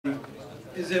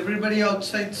Is everybody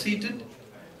outside seated?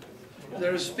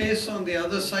 There is space on the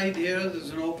other side here.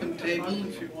 There's an open table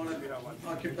if you want to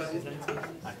occupy it.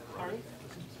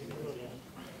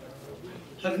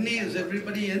 Harni, is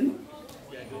everybody in?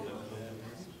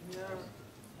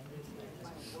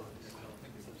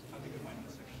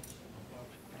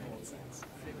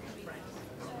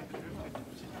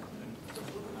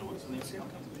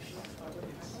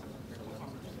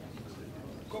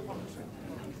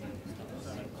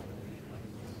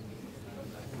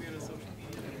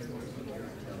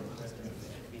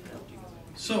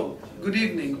 So, good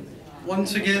evening.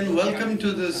 Once again, welcome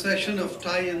to the session of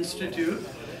Thai Institute.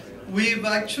 We've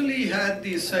actually had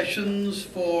these sessions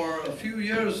for a few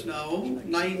years now,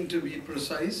 9 to be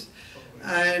precise,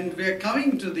 and we're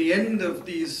coming to the end of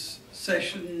these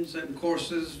sessions and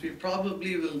courses. We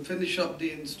probably will finish up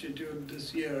the Institute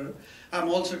this year. I'm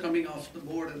also coming off the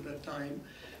board at that time.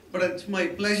 But it's my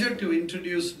pleasure to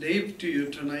introduce Dave to you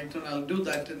tonight, and I'll do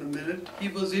that in a minute. He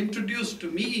was introduced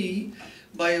to me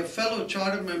by a fellow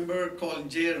charter member called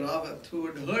Jay Rawat, who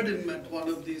had heard him at one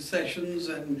of these sessions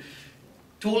and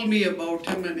told me about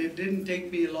him, and it didn't take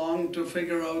me long to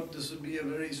figure out this would be a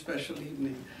very special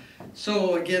evening.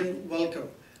 So again, welcome.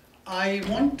 I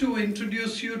want to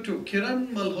introduce you to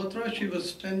Kiran Malhotra. She was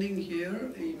standing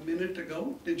here a minute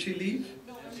ago. Did she leave?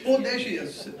 Oh, there she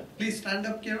is. Please stand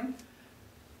up, Kiran.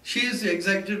 She is the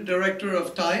Executive Director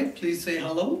of Thai. Please say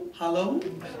hello. Hello.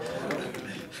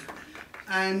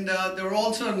 And there are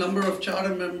also a number of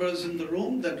charter members in the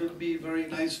room that would be very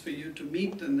nice for you to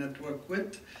meet and network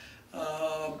with.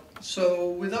 So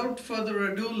without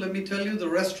further ado, let me tell you the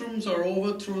restrooms are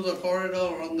over through the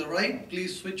corridor on the right.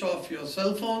 Please switch off your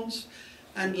cell phones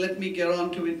and let me get on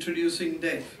to introducing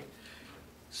Dave.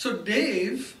 So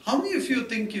Dave, how many of you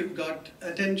think you've got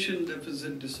attention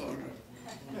deficit disorder?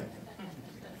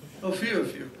 A few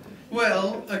of you.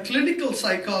 Well, a clinical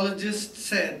psychologist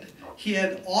said he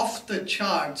had off the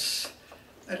charts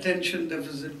attention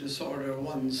deficit disorder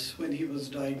once when he was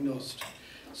diagnosed.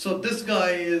 So this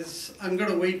guy is, I'm going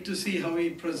to wait to see how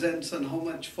he presents and how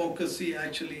much focus he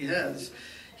actually has.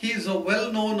 He's a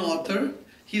well-known author.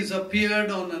 He's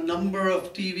appeared on a number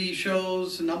of TV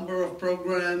shows, a number of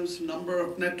programs, a number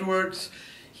of networks.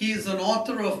 He is an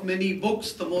author of many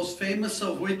books, the most famous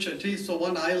of which, at least the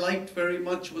one I liked very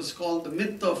much, was called The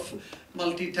Myth of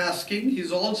Multitasking.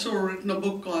 He's also written a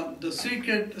book on the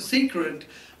secret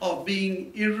of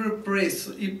being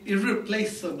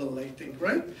irreplaceable, I think,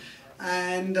 right?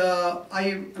 And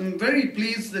I am very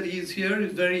pleased that he's here.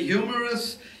 He's very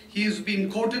humorous. He's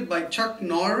been quoted by Chuck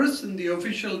Norris in the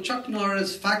official Chuck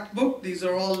Norris fact book. These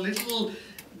are all little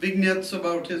vignettes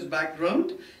about his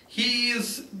background.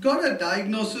 He's got a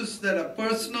diagnosis that a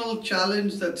personal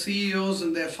challenge that CEOs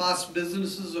and their fast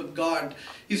businesses have got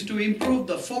is to improve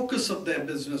the focus of their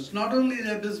business, not only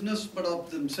their business, but of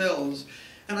themselves.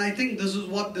 And I think this is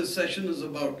what this session is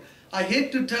about. I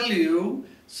hate to tell you,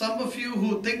 some of you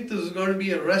who think this is going to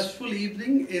be a restful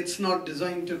evening, it's not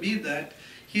designed to be that.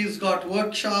 He's got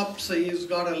workshops, he's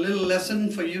got a little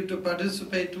lesson for you to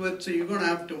participate with, so you're going to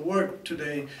have to work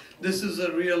today. This is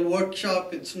a real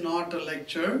workshop, it's not a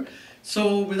lecture.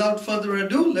 So without further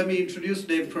ado, let me introduce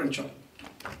Dave Crenshaw.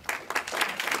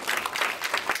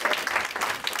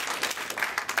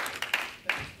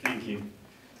 Thank you.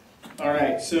 All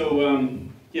right, so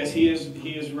yes, he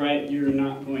is right. You're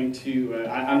not going to,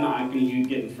 I'm not going to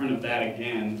get in front of that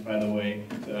again, by the way.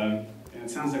 And it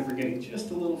sounds like we're getting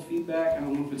just a little feedback. I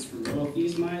don't know if it's from both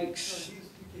these mics.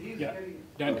 Yeah.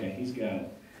 Okay, he's got it.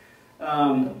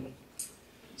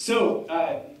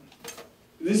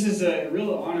 This is a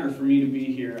real honor for me to be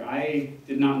here. I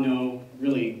did not know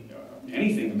really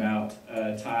anything about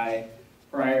Thai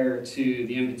prior to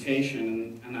the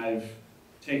invitation, and I've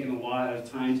taken a lot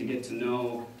of time to get to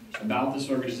know about this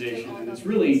organization, and it's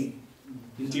really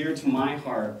dear to my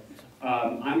heart.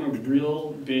 I'm a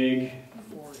real big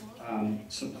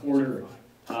supporter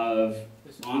of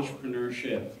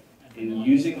entrepreneurship and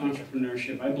using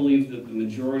entrepreneurship. I believe that the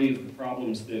majority of the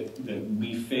problems that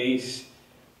we face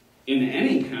in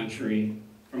any country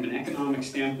from an economic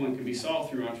standpoint can be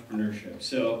solved through entrepreneurship.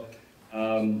 So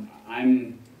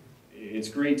it's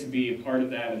great to be a part of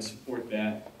that and support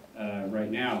that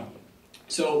right now.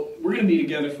 So we're going to be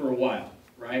together for a while,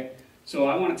 right? So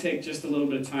I want to take just a little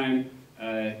bit of time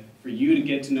for you to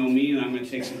get to know me, and I'm going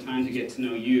to take some time to get to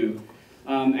know you.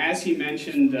 As he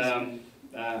mentioned,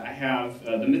 I have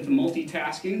The Myth of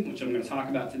Multitasking, which I'm going to talk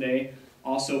about today.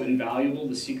 Also Invaluable,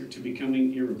 The Secret to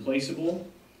Becoming Irreplaceable.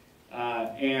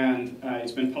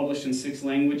 It's been published in 6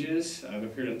 languages. I've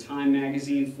appeared in Time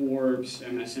Magazine, Forbes,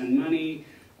 MSN Money.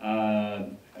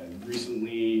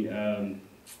 Recently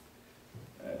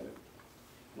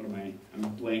I'm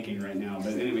blanking right now,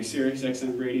 but anyway, Sirius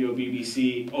XM Radio,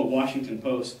 BBC, Washington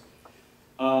Post.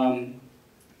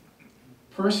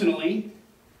 Personally,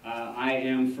 I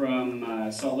am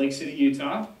from Salt Lake City,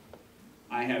 Utah.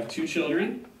 I have 2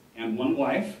 children and 1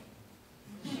 wife.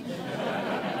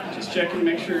 Just checking to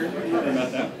make sure you remember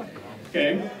about that.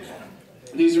 Okay.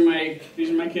 These are my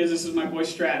kids. This is my boy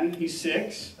Stratton. He's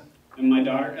 6, and my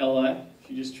daughter Ella.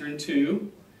 She just turned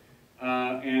 2,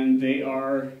 and they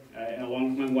are,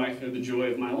 along with my wife, they're the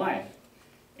joy of my life.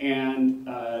 And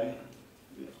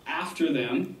after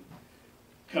them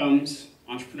comes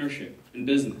entrepreneurship and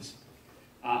business.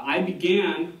 I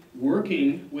began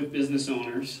working with business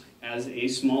owners as a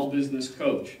small business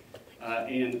coach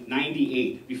in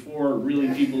 '98, before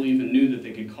really people even knew that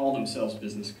they could call themselves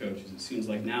business coaches. It seems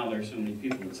like now there are so many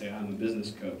people that say, I'm a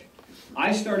business coach.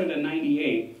 I started in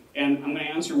 '98, and I'm going to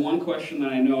answer one question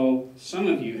that I know some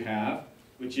of you have,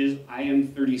 which is, I am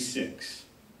 36.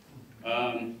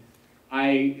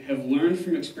 I have learned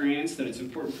from experience that it's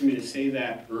important for me to say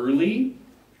that early.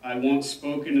 I once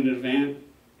spoke at an event,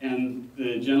 and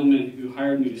the gentleman who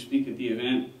hired me to speak at the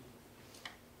event,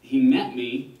 he met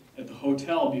me at the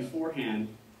hotel beforehand,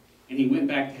 and he went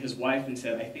back to his wife and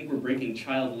said, I think we're breaking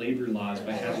child labor laws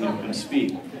by having him come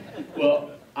speak.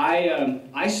 Well,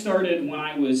 I started when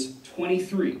I was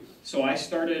 23, so I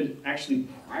started actually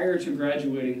prior to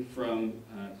graduating from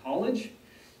college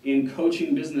in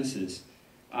coaching businesses.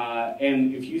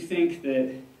 And if you think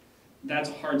that that's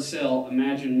a hard sell,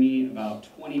 imagine me about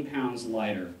 20 pounds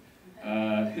lighter.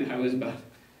 It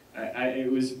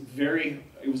was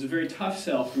a very tough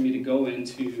sell for me to go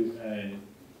into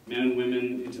men and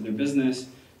women into their business,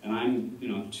 and I'm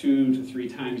 2 to 3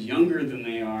 times younger than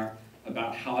they are,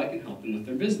 about how I can help them with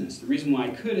their business. The reason why I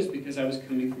could is because I was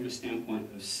coming from a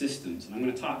standpoint of systems, and I'm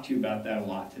going to talk to you about that a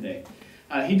lot today.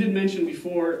 He did mention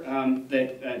before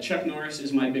that Chuck Norris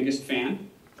is my biggest fan.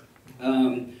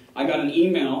 I got an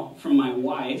email from my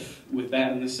wife with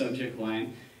that in the subject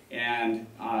line, and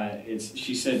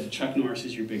she said, Chuck Norris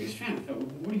is your biggest fan. I thought,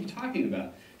 what are you talking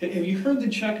about? Have you heard the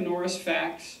Chuck Norris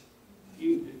facts?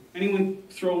 Anyone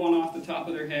throw one off the top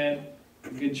of their head? A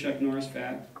good Chuck Norris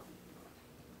fact?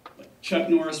 Chuck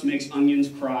Norris makes onions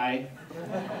cry.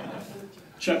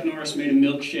 Chuck Norris made a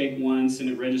milkshake once and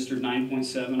it registered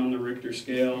 9.7 on the Richter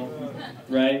scale,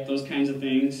 right? Those kinds of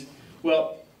things.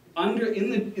 Well, in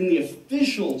the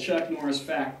official Chuck Norris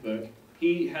fact book,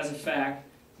 he has a fact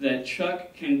that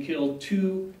Chuck can kill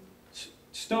 2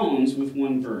 stones with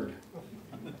 1 bird.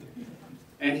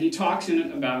 And he talks in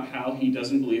it about how he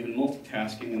doesn't believe in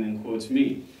multitasking, and then quotes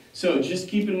me. So just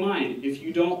keep in mind, if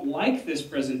you don't like this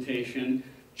presentation,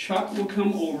 Chuck will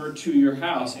come over to your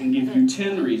house and give you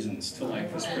 10 reasons to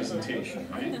like this presentation,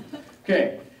 right?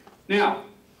 Okay, now,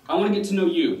 I want to get to know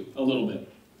you a little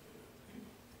bit.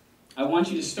 I want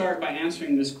you to start by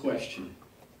answering this question.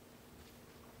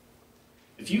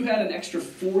 If you had an extra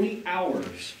 40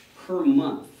 hours per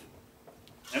month,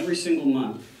 every single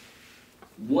month,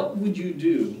 what would you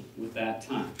do with that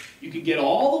time? You could get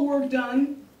all the work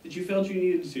done that you felt you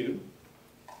needed to,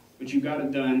 but you got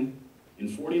it done in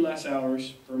 40 less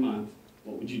hours per month.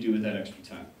 What would you do with that extra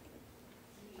time?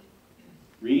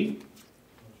 Read?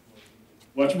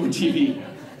 Watch more TV.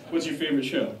 What's your favorite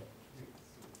show?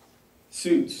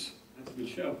 Suits. That's a good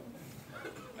show.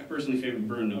 I personally favor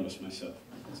Burn Notice myself.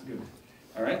 That's a good one.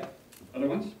 All right. Other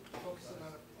ones? Focusing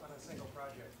on a single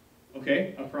project.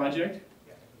 Okay, a project.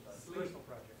 Yeah, a personal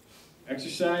project.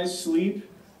 Exercise, sleep.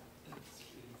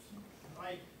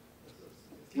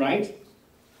 Right?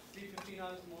 Sleep 15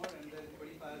 hours more and then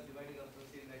 25 hours divided up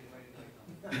 15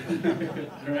 divided by 9.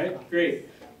 All right, great.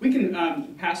 We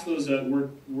can pass those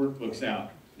workbooks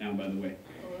out now, by the way.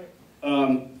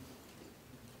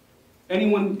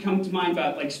 Anyone come to mind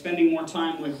about like spending more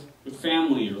time with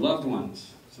family or loved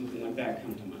ones? Something like that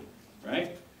come to mind,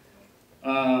 right?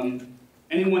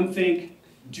 Anyone think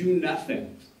do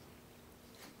nothing,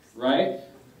 right?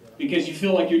 Because you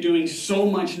feel like you're doing so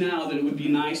much now that it would be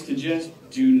nice to just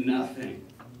do nothing.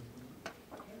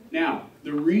 Now,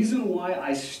 the reason why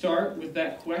I start with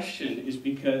that question is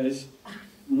because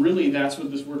really that's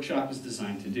what this workshop is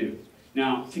designed to do.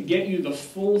 Now, to get you the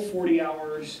full 40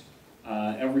 hours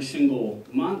every single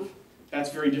month,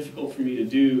 that's very difficult for me to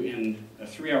do in a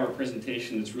 3-hour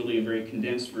presentation that's really a very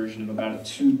condensed version of about a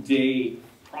 2-day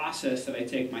process that I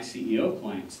take my CEO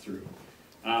clients through.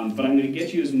 But I'm going to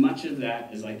get you as much of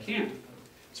that as I can.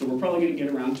 So we're probably going to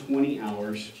get around 20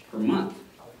 hours per month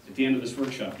at the end of this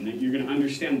workshop. And you're going to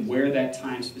understand where that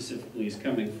time specifically is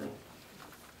coming from.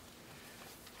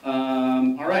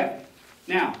 All right.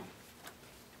 Now,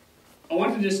 I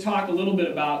want to just talk a little bit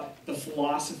about the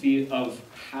philosophy of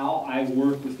how I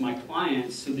work with my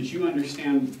clients so that you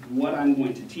understand what I'm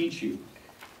going to teach you.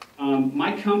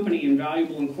 My company,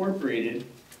 Invaluable Incorporated,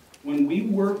 when we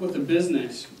work with a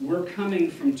business, we're coming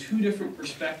from two different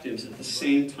perspectives at the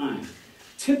same time.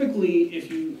 Typically,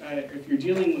 if you're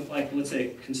dealing with, like, let's say,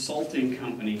 a consulting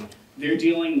company, they're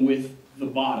dealing with the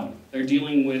bottom. They're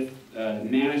dealing with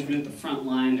management, the front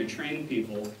line, they're training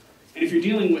people. And if you're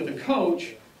dealing with a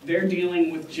coach, they're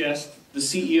dealing with just the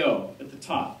CEO at the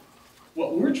top.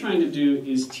 What we're trying to do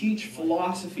is teach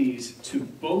philosophies to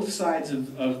both sides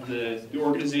of the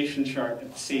organization chart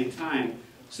at the same time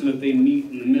so that they meet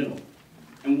in the middle.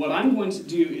 And what I'm going to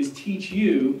do is teach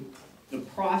you the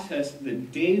process, the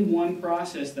day one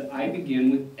process that I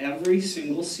begin with every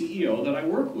single CEO that I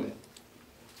work with.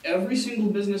 Every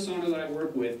single business owner that I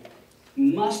work with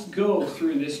must go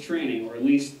through this training, or at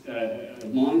least a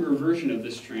longer version of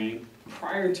this training,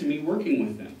 prior to me working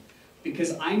with them.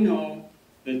 Because I know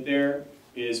that there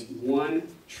is one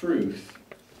truth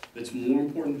that's more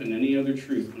important than any other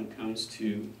truth when it comes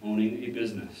to owning a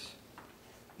business.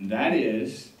 And that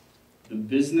is, the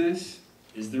business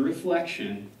is the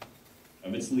reflection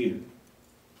of its leader.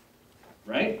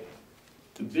 Right?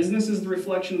 The business is the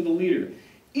reflection of the leader.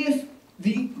 If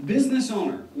the business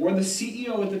owner or the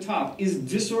CEO at the top is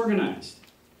disorganized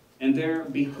and they're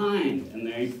behind and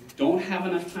they don't have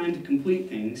enough time to complete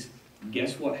things,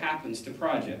 guess what happens to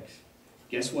projects?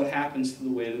 Guess what happens to the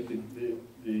way that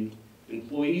the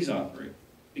employees operate?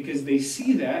 Because they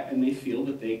see that and they feel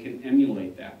that they can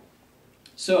emulate that.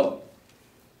 So,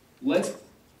 let's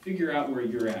figure out where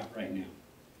you're at right now.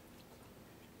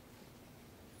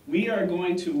 We are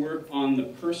going to work on the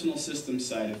personal systems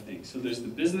side of things. So there's the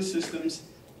business systems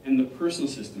and the personal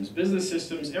systems. Business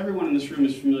systems, everyone in this room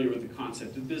is familiar with the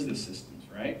concept of business systems,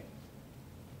 right?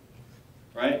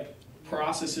 Right?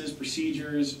 Processes,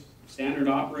 procedures, standard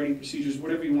operating procedures,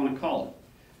 whatever you want to call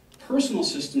it. Personal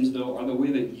systems, though, are the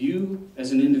way that you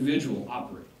as an individual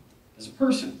operate, as a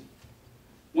person.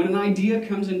 When an idea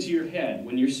comes into your head,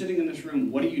 when you're sitting in this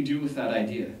room, what do you do with that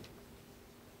idea?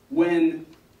 When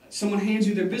someone hands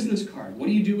you their business card, what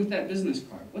do you do with that business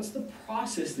card? What's the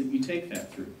process that you take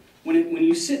that through? When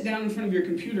you sit down in front of your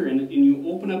computer and you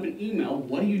open up an email,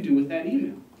 what do you do with that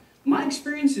email? My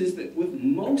experience is that with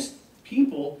most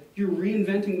people, you're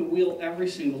reinventing the wheel every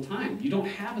single time. You don't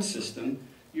have a system,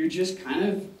 you're just kind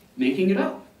of making it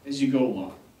up as you go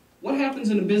along. What happens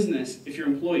in a business if your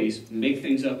employees make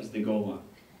things up as they go along?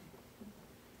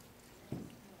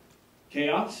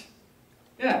 Chaos?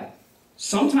 Yeah.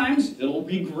 Sometimes it'll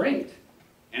be great,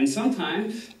 and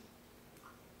sometimes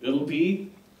it'll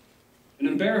be an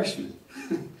embarrassment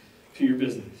to your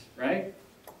business, right?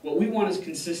 What we want is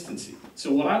consistency.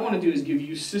 So what I want to do is give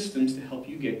you systems to help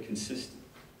you get consistent.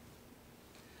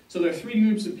 So there are three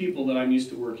groups of people that I'm used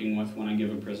to working with when I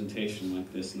give a presentation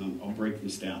like this, and I'll break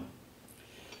this down.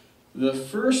 The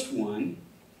first one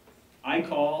I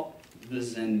call the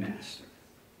Zen Master.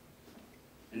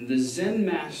 And the Zen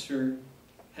Master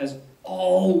has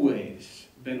always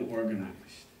been organized.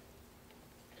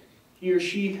 He or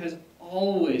she has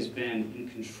always been in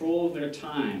control of their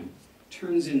time,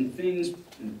 turns in things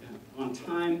on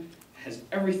time, has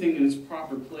everything in its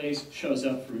proper place, shows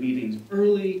up for meetings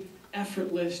early,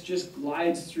 effortless, just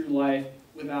glides through life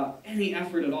without any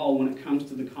effort at all when it comes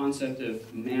to the concept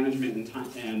of management and time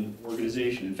and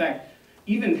organization. In fact,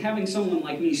 even having someone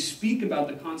like me speak about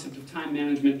the concept of time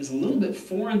management is a little bit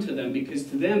foreign to them, because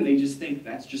to them they just think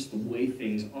that's just the way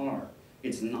things are.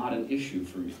 It's not an issue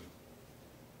for me.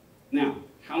 Now,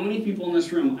 how many people in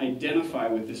this room identify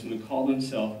with this and would call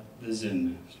themselves the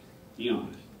Zen Master? Be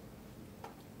honest.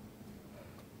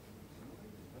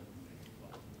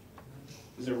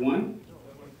 Is there one?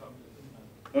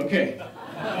 Okay.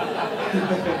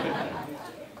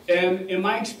 And in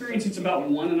my experience, it's about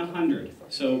 1 in 100.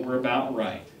 So we're about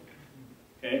right.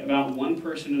 Okay, about one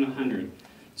person in 100.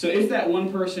 So if that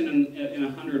one person in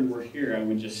 100 were here, I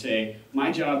would just say,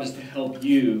 my job is to help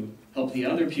you, help the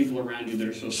other people around you that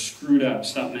are so screwed up,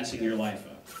 stop messing your life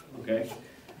up. Okay?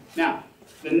 Now,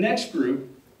 the next group,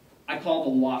 I call the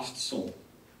lost soul.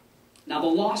 Now, the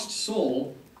lost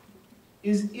soul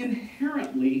is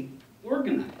inherently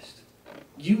organized.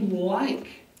 You like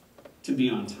to be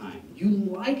on time. You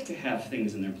like to have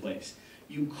things in their place.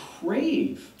 You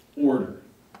crave order.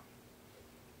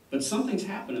 But something's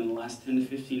happened in the last 10 to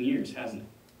 15 years, hasn't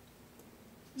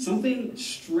it? Something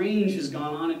strange has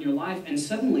gone on in your life, and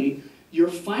suddenly you're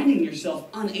finding yourself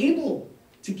unable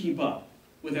to keep up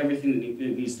with everything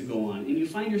that needs to go on. And you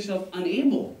find yourself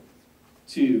unable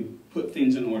to put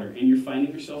things in order, and you're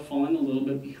finding yourself falling a little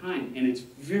bit behind. And it's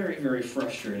very, very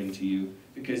frustrating to you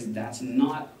because that's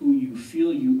not who you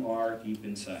feel you are deep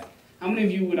inside. How many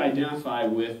of you would identify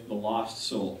with the lost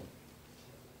soul?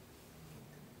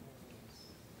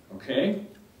 Okay?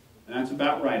 And that's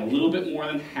about right. A little bit more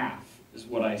than half is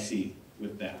what I see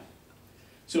with that.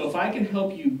 So if I can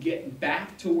help you get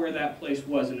back to where that place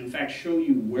was, and in fact show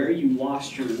you where you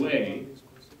lost your way,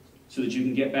 so that you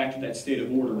can get back to that state of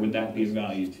order, would that be of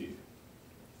value to you?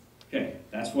 Okay,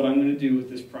 that's what I'm going to do with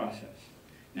this process.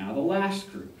 Now the last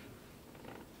group.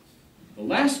 The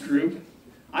last group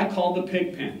I call the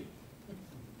pig pen.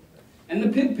 And the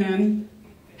pig pen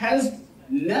has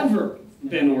never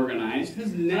been organized,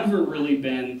 has never really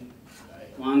been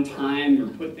on time or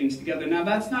put things together. Now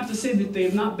that's not to say that they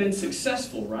have not been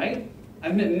successful, right?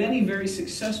 I've met many very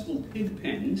successful pig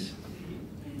pens,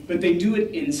 but they do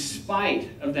it in spite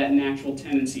of that natural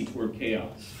tendency toward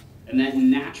chaos and that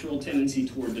natural tendency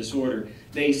toward disorder.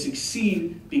 They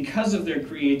succeed because of their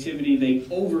creativity. They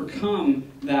overcome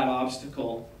that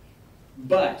obstacle,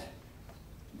 but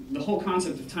the whole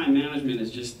concept of time management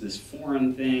is just this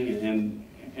foreign thing,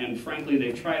 and frankly,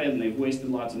 they've tried it and they've wasted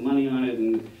lots of money on it,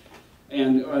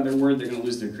 and they're worried they're going to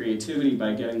lose their creativity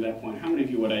by getting to that point. How many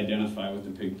of you would identify with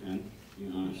the pig pen, to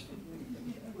be honest?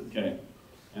 Okay.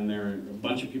 And there are a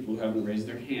bunch of people who haven't raised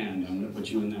their hand. I'm going to put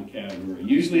you in that category.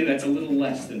 Usually that's a little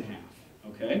less than half,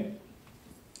 okay?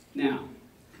 Now,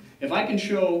 if I can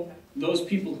show those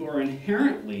people who are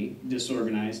inherently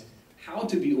disorganized how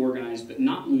to be organized but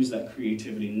not lose that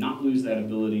creativity, not lose that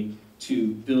ability to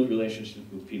build relationships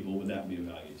with people, would that be of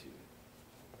value to you?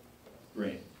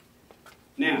 Great.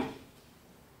 Now,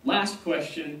 last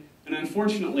question, and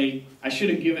unfortunately, I should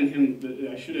have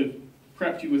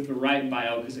prepped you with the right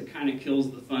bio because it kind of kills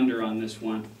the thunder on this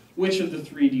one. Which of the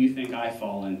three do you think I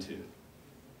fall into?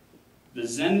 The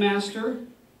Zen Master,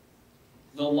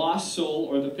 the Lost Soul,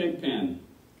 or the Pig Pen?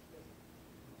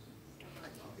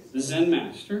 The Zen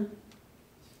Master.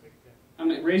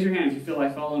 Raise your hand if you feel I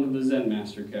fall into the Zen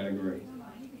Master category.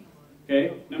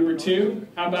 Okay, number 2,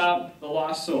 how about the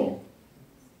Lost Soul?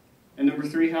 And number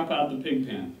 3, how about the Pig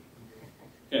Pen?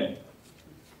 Okay.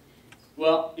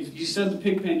 Well, if you said the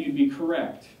pig pen, you'd be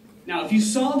correct. Now, if you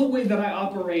saw the way that I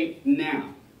operate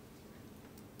now,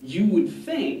 you would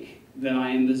think that I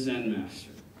am the Zen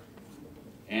Master.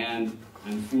 And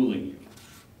I'm fooling you.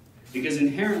 Because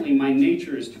inherently, my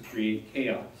nature is to create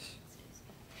chaos.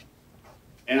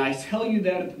 And I tell you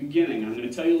that at the beginning. I'm going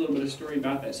to tell you a little bit of story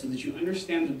about that so that you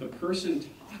understand that the person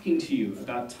talking to you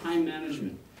about time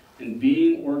management and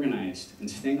being organized and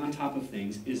staying on top of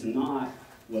things is not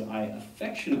what I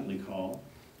affectionately call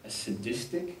a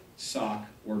sadistic sock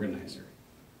organizer.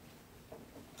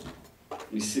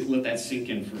 Let that sink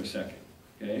in for a second,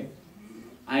 okay?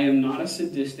 I am not a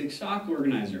sadistic sock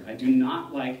organizer. I do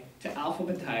not like to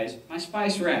alphabetize my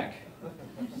spice rack,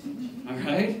 all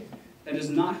right? That is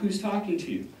not who's talking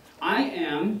to you. I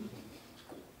am,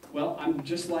 well, I'm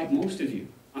just like most of you.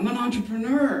 I'm an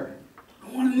entrepreneur.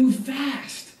 I want to move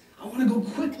fast. I want to go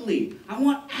quickly. I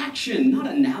want action, not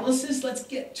analysis. Let's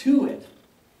get to it.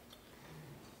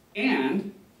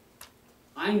 And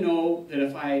I know that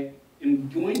if I am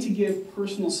going to give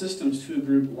personal systems to a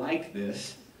group like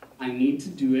this, I need to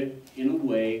do it in a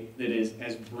way that is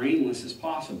as brainless as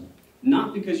possible.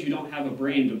 Not because you don't have a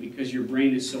brain, but because your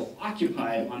brain is so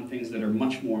occupied on things that are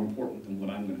much more important than what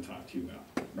I'm going to talk to you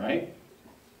about, right?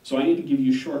 So I need to give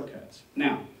you shortcuts.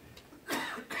 Now,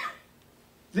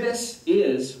 this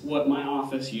is what my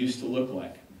office used to look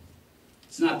like.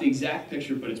 It's not the exact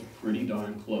picture, but it's pretty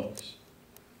darn close.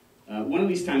 One of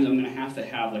these times I'm going to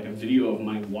have like a video of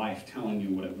my wife telling you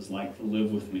what it was like to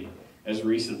live with me as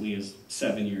recently as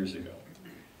 7 years ago.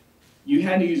 You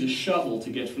had to use a shovel to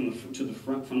get from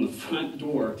the front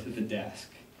door to the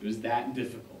desk. It was that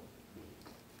difficult.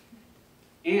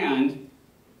 And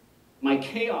my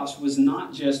chaos was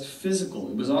not just physical,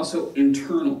 it was also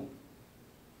internal.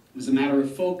 It was a matter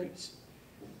of focus.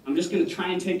 I'm just going to try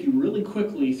and take you really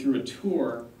quickly through a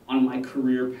tour on my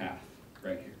career path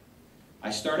right here. I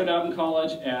started out in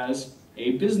college as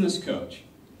a business coach,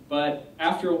 but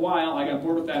after a while I got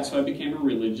bored with that, so I became a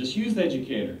religious youth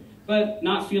educator. But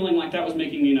not feeling like that was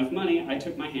making me enough money, I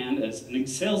took my hand as a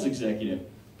sales executive.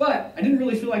 But I didn't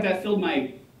really feel like that filled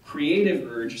my creative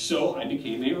urge, so I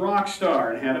became a rock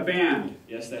star and had a band.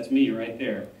 Yes, that's me right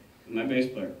there, my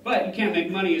bass player. But you can't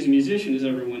make money as a musician, as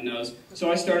everyone knows,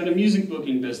 so I started a music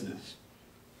booking business.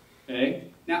 Okay?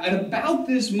 Now, at about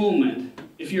this moment,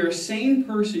 if you're a sane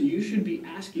person, you should be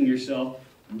asking yourself,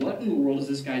 what in the world is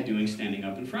this guy doing standing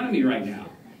up in front of me right now?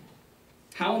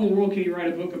 How in the world can you write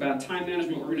a book about time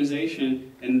management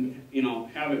organization and,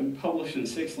 have it published in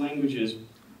 6 languages?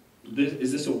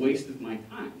 Is this a waste of my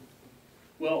time?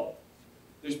 Well,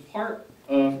 there's part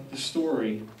of the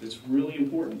story that's really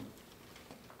important.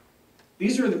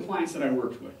 These are the clients that I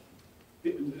worked with,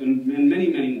 and many,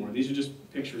 many more. These are just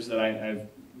pictures that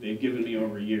they've given me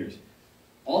over years.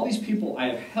 All these people I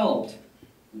have helped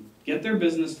get their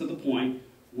business to the point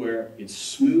where it's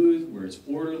smooth, where it's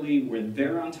orderly, where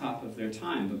they're on top of their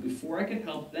time. But before I could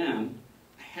help them,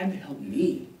 I had to help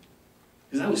me.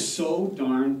 Because I was so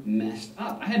darn messed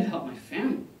up. I had to help my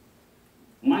family.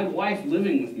 My wife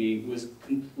living with me was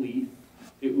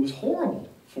it was horrible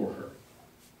for her.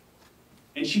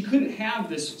 And she couldn't have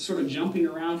this sort of jumping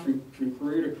around from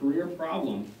career to career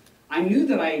problem. I knew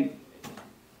that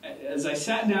as I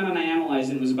sat down and I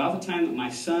analyzed it, it was about the time that my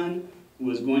son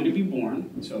was going to be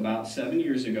born, so about 7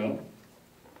 years ago.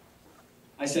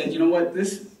 I said, you know what,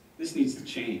 this needs to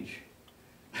change.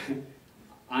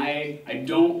 I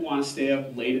don't want to stay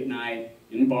up late at night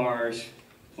in bars,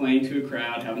 playing to a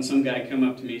crowd, having some guy come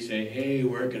up to me and say, hey,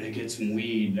 where can I get some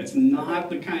weed? That's not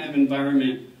the kind of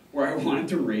environment where I wanted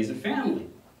to raise a family.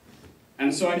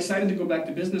 And so I decided to go back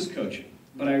to business coaching.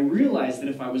 But I realized that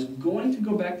if I was going to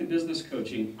go back to business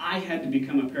coaching, I had to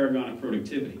become a paragon of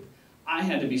productivity. I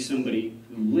had to be somebody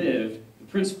who lived the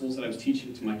principles that I was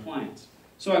teaching to my clients.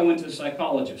 So I went to a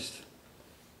psychologist.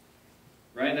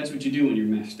 Right? That's what you do when you're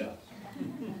messed up.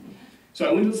 So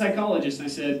I went to the psychologist and I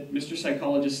said, Mr.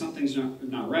 Psychologist, something's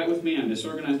not right with me. I'm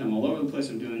disorganized. I'm all over the place.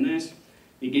 I'm doing this.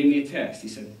 He gave me a test. He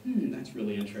said, that's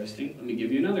really interesting. Let me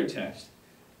give you another test.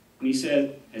 And he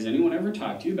said, has anyone ever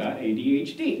talked to you about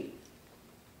ADHD?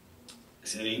 I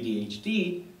said,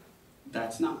 ADHD?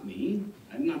 That's not me.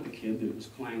 I'm not the kid that was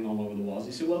climbing all over the walls.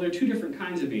 He said, well, there are two different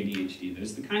kinds of ADHD.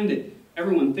 There's the kind that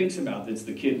everyone thinks about. That's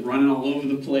the kid running all over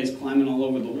the place, climbing all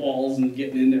over the walls and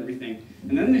getting into everything.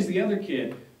 And then there's the other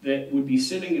kid that would be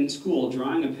sitting in school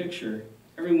drawing a picture.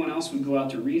 Everyone else would go out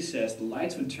to recess, the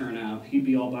lights would turn out, he'd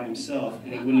be all by himself,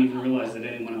 and he wouldn't even realize that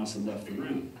anyone else had left the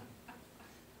room.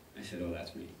 I said, oh,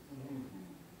 that's me.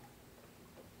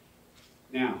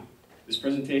 Now, this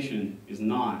presentation is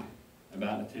not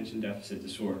about attention deficit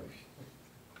disorders.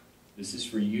 This is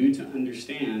for you to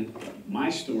understand my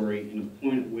story and the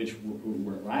point at which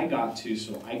where I got to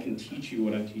so I can teach you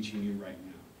what I'm teaching you right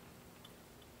now.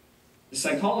 The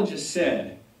psychologist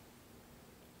said,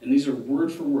 and these are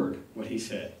word for word what he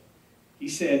said. He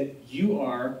said, you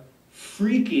are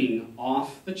freaking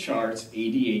off the charts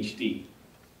ADHD.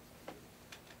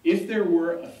 If there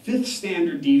were a fifth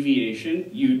standard deviation,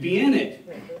 you'd be in it.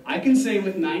 I can say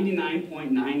with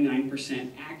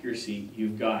 99.99% accuracy,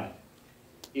 you've got it.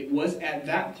 It was at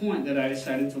that point that I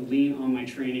decided to lean on my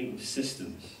training of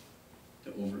systems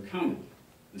to overcome it.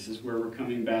 This is where we're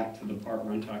coming back to the part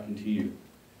where I'm talking to you.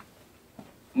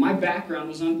 My background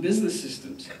was on business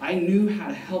systems. I knew how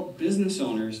to help business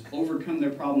owners overcome their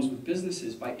problems with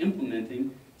businesses by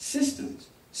implementing systems.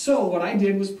 So what I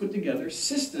did was put together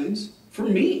systems for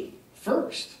me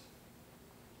first.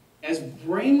 As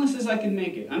brainless as I could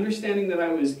make it, understanding that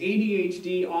I was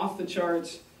ADHD, off the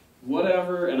charts,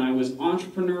 whatever, and I was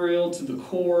entrepreneurial to the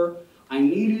core, I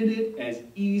needed it as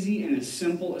easy and as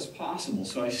simple as possible.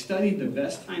 So I studied the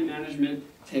best time management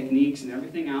techniques and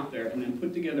everything out there, and then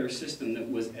put together a system that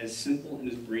was as simple and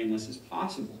as brainless as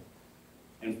possible,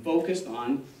 and focused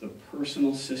on the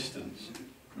personal systems.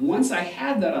 Once I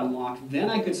had that unlocked, then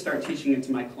I could start teaching it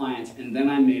to my clients, and then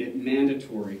I made it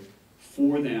mandatory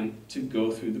for them to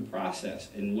go through the process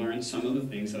and learn some of the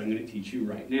things that I'm going to teach you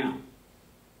right now.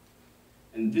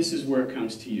 And this is where it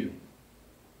comes to you.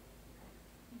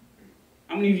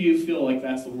 How many of you feel like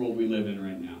that's the world we live in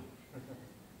right now?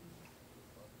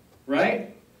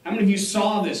 Right? How many of you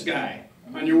saw this guy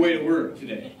on your way to work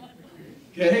today?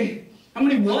 Okay? How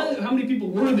many people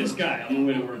were this guy on the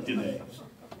way to work today?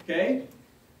 Okay?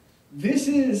 This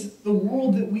is the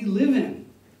world that we live in.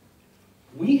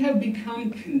 We have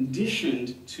become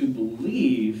conditioned to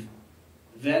believe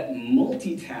that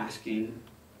multitasking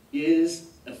is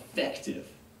effective.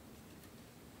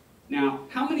 Now,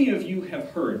 how many of you have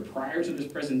heard, prior to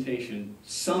this presentation,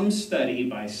 some study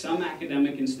by some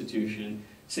academic institution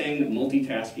saying that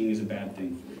multitasking is a bad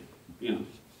thing for you? You know,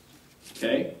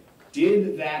 okay?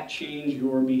 Did that change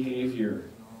your behavior?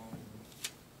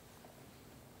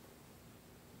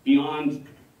 Beyond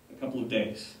a couple of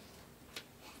days,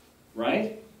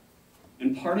 right?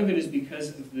 And part of it is because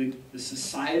of the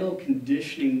societal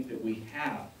conditioning that we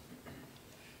have.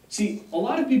 See, a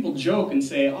lot of people joke and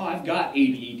say, oh, I've got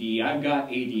ADD, I've got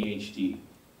ADHD.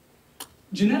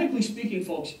 Genetically speaking,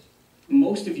 folks,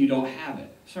 most of you don't have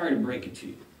it. Sorry to break it to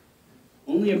you.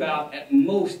 Only about, at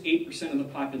most, 8% of the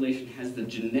population has the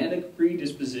genetic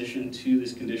predisposition to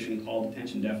this condition called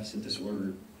attention deficit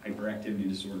disorder, hyperactivity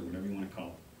disorder, whatever you want to call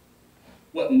it.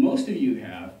 What most of you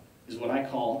have is what I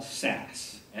call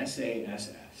SAS,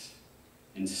 S-A-S-S.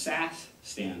 And SAS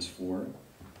stands for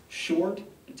Short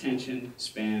Attention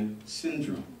Span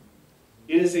Syndrome.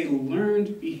 It is a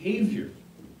learned behavior.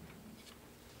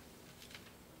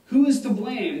 Who is to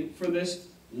blame for this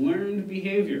learned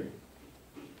behavior?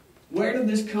 Where did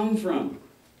this come from?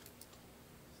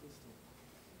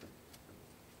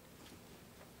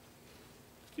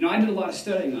 You know, I did a lot of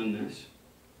studying on this.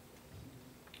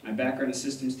 My background in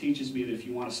systems teaches me that if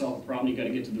you want to solve a problem, you've got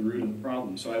to get to the root of the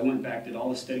problem. So I went back, did all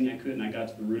the studying I could, and I got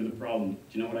to the root of the problem.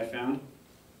 Do you know what I found?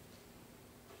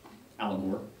 Al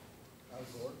Gore.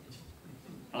 Al Gore.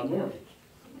 Al Gore.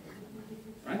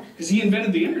 Right? Because he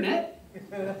invented the internet.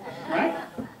 Right?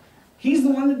 He's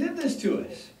the one that did this to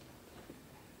us.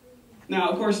 Now,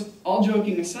 of course, all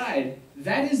joking aside,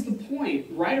 that is the point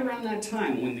right around that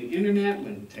time when the internet,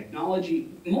 when technology,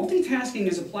 multitasking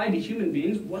as applied to human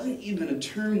beings wasn't even a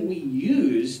term we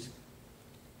used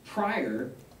prior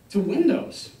to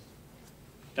Windows.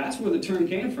 That's where the term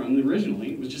came from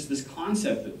originally. It was just this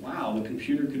concept that, wow, the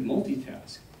computer could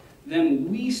multitask. Then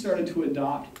we started to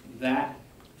adopt that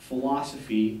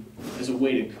philosophy as a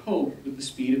way to cope with the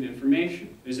speed of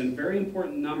information. There's a very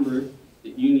important number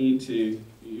that you need to,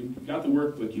 you've got the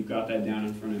workbook, you've got that down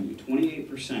in front of you,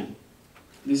 28%.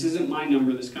 This isn't my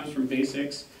number, this comes from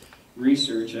BaseX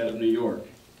research out of New York.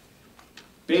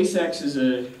 BaseX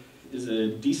is a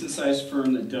decent-sized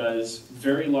firm that does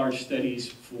very large studies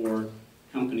for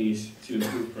companies to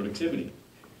improve productivity.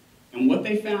 And what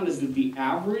they found is that the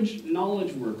average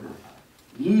knowledge worker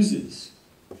loses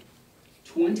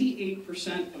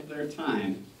 28% of their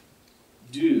time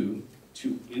due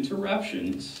to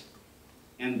interruptions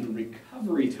and the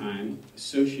recovery time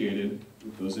associated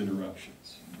with those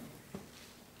interruptions.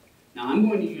 Now I'm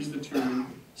going to use the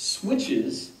term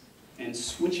switches and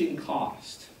switching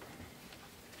cost.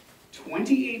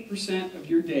 28% of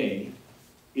your day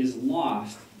is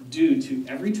lost due to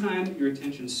every time your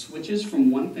attention switches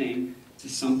from one thing to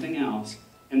something else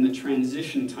and the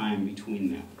transition time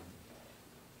between them.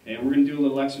 Okay, and we're going to do a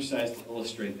little exercise to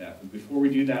illustrate that. But before we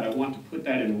do that, I want to put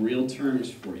that in real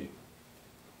terms for you.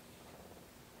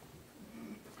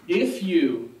 If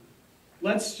you,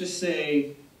 let's just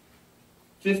say,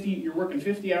 you're working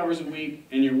 50 hours a week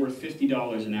and you're worth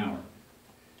 $50 an hour.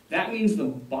 That means the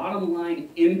bottom line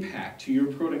impact to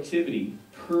your productivity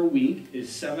per week is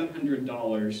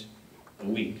 $700 a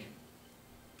week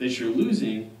that you're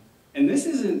losing. And this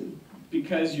isn't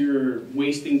because you're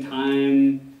wasting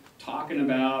time talking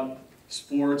about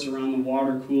sports around the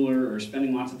water cooler or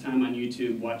spending lots of time on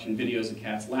YouTube watching videos of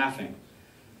cats laughing.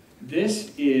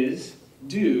 This is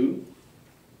due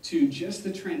to just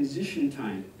the transition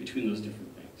time between those different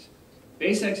things.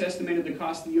 BaseX estimated the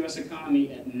cost of the US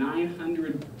economy at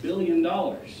 $900 billion.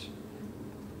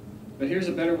 But here's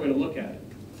a better way to look at it.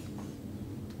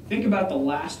 Think about the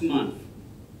last month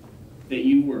that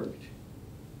you worked.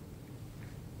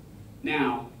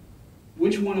 Now,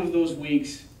 which one of those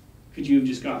weeks could you have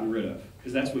just gotten rid of?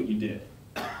 Because that's what you did.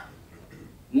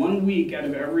 1 week out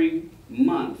of every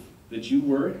month that you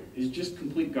work is just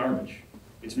complete garbage.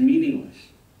 It's meaningless.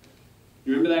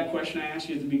 You remember that question I asked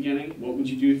you at the beginning? What would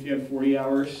you do if you had 40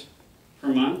 hours per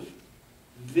month?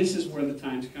 This is where the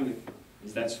time's coming from,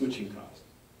 is that switching cost.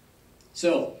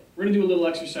 So, we're going to do a little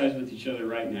exercise with each other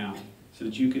right now so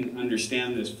that you can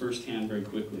understand this firsthand very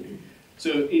quickly.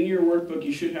 So, in your workbook,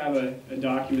 you should have a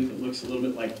document that looks a little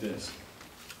bit like this.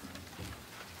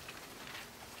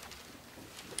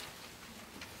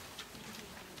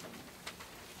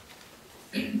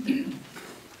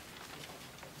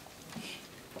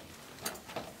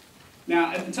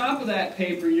 Now, at the top of that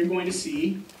paper, you're going to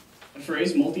see the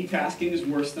phrase, multitasking is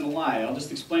worse than a lie. I'll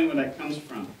just explain where that comes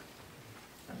from.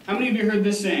 How many of you heard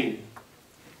this saying?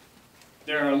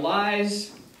 There are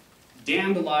lies,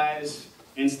 damned lies,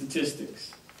 and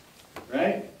statistics.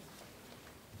 Right?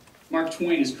 Mark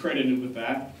Twain is credited with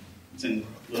that. It's in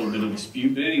a little bit of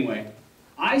dispute, but anyway.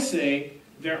 I say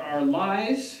there are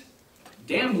lies,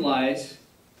 damned lies,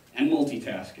 and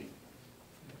multitasking.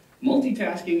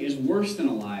 Multitasking is worse than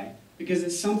a lie because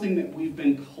it's something that we've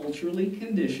been culturally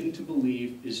conditioned to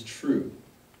believe is true.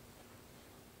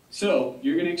 So,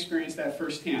 you're going to experience that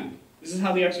firsthand. This is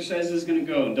how the exercise is going to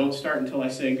go. Don't start until I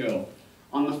say go.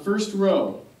 On the first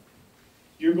row,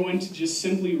 you're going to just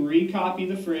simply recopy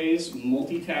the phrase,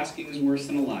 multitasking is worse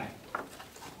than a lie.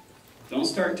 Don't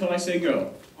start until I say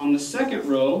go. On the second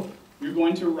row, you're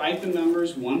going to write the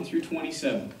numbers 1 through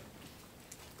 27.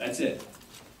 That's it.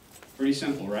 Pretty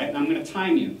simple, right? And I'm going to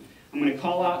time you. I'm going to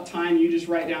call out time. You just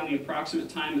write down the approximate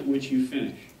time at which you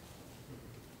finish.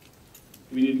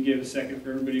 We need to give a second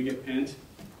for everybody to get pens.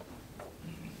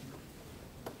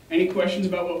 Any questions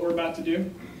about what we're about to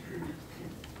do?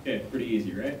 Okay, pretty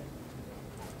easy, right?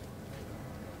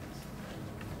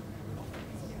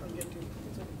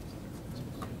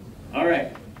 All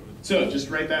right, so just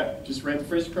write the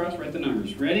phrase across, write the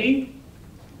numbers. Ready?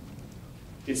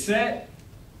 Get set,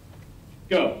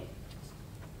 go.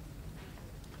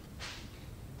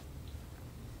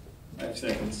 5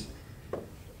 seconds.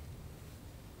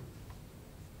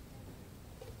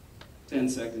 10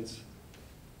 seconds.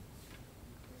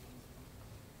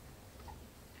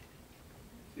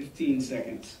 15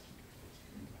 seconds.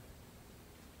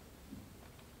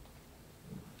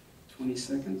 20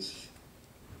 seconds.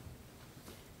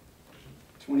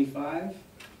 25.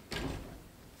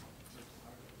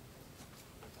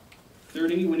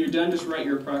 30. When you're done, just write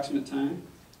your approximate time.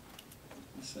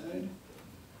 This side.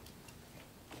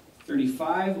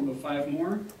 35. We'll go 5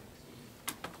 more.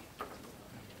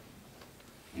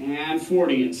 And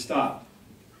 40 and stop.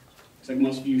 Looks like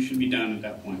most of you should be done at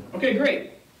that point. Okay,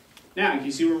 great. Now, can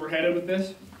you see where we're headed with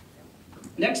this?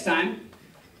 Next time,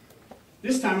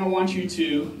 this time I want you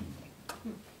to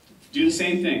do the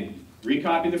same thing.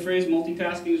 Recopy the phrase,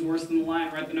 multitasking is worse than the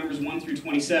line, write the numbers 1 through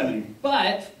 27.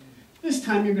 But this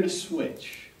time you're going to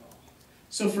switch.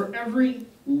 So for every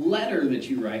letter that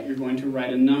you write, you're going to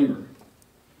write a number.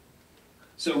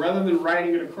 So rather than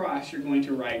writing it across, you're going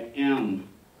to write M,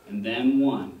 and then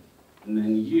 1, and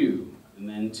then U, and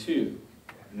then 2,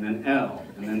 and then L,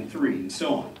 and then 3, and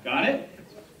so on. Got it?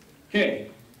 Okay.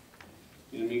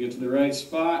 Let me get to the right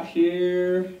spot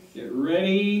here. Get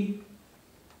ready.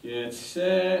 Get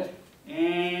set.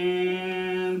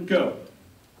 And go.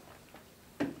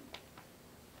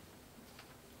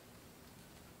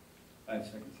 Five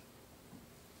seconds.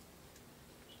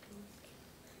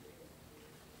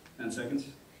 10 seconds.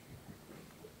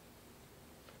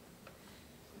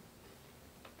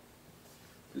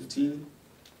 15.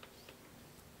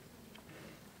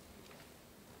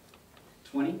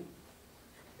 20.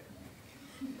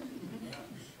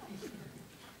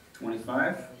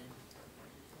 25.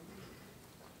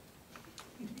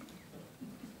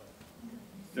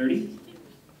 30.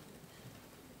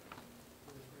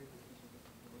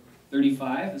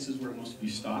 35. This is where most of you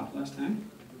stopped last time.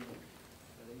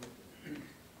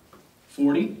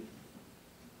 40.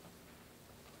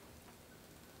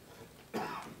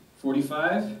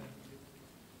 45.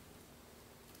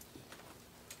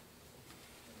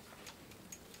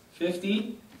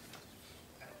 50.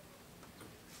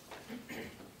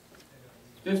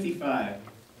 55.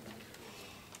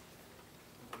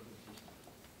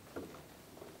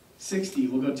 60.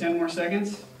 We'll go 10 more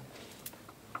seconds.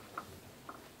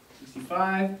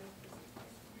 65.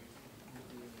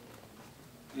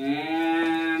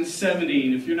 And 70.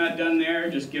 And if you're not done there,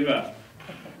 just give up.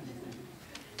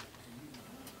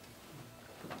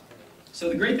 So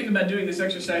the great thing about doing this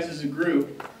exercise as a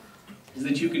group is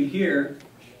that you can hear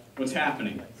what's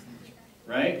happening,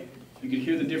 right? You can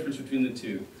hear the difference between the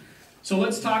two. So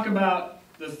let's talk about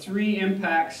the 3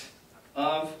 impacts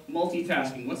of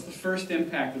multitasking. What's the first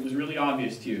impact that was really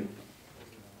obvious to you?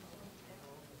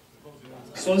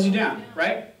 Slows you down,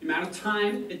 right? The amount of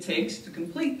time it takes to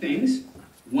complete things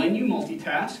when you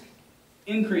multitask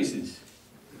increases.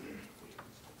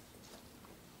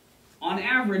 On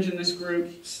average in this group,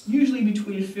 it's usually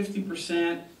between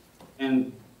 50%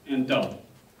 and double.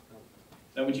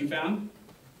 Is that what you found?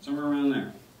 Somewhere around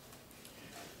there.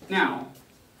 Now,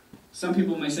 some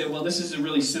people may say, well, this is a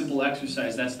really simple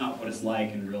exercise. That's not what it's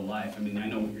like in real life. I mean, I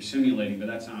know what you're simulating, but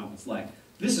that's not what it's like.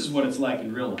 This is what it's like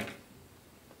in real life.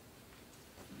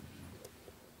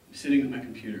 I'm sitting at my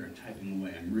computer and typing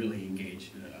away. I'm really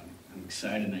engaged. I'm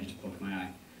excited, and I just poked my eye.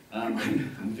 I'm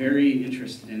very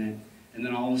interested in it. And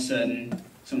then all of a sudden,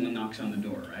 someone knocks on the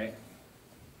door, right?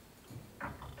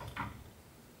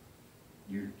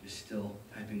 You're just still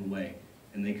typing away.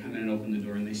 And they come in and open the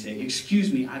door and they say,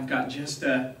 excuse me, I've got just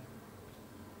a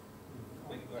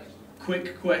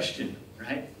quick question,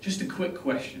 right? Just a quick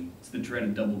question. It's the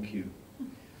dreaded double Q.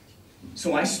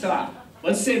 So I stop.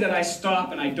 Let's say that I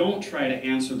stop and I don't try to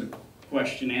answer the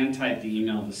question and type the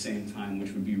email at the same time,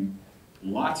 which would be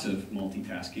lots of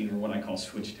multitasking, or what I call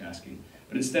switch tasking.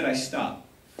 But instead I stop.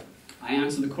 I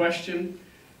answer the question.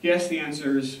 Yes, the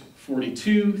answer is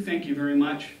 42. Thank you very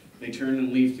much. They turn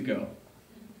and leave to go.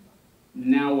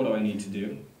 Now what do I need to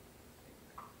do?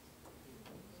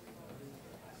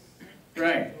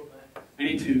 Right. I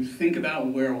need to think about,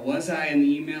 where was I in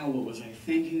the email? What was I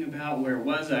thinking about? Where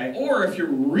was I? Or if you're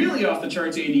really off the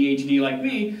charts ADHD like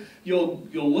me, you'll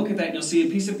look at that and you'll see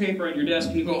a piece of paper on your desk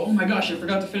and you go, oh my gosh, I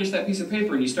forgot to finish that piece of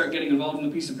paper. And you start getting involved in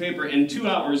the piece of paper, and 2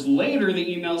 hours later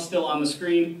the email's still on the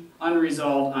screen,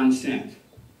 unresolved, unsent.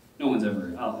 No one's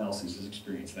ever else has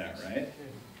experienced that, right?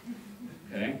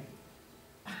 Okay.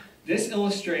 This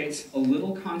illustrates a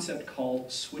little concept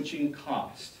called switching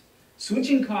cost.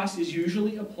 Switching cost is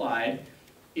usually applied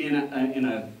in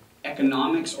a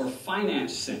economics or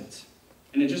finance sense.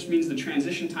 And it just means the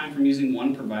transition time from using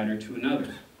one provider to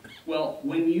another. Well,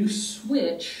 when you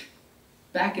switch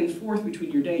back and forth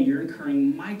between your day, you're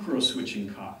incurring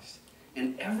micro-switching costs.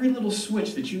 And every little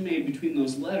switch that you made between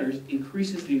those letters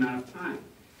increases the amount of time.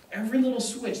 Every little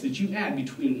switch that you add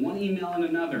between one email and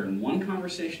another, and one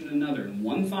conversation and another, and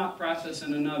one thought process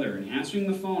and another, and answering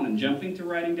the phone and jumping to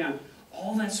writing down,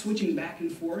 all that switching back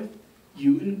and forth,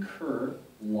 you incur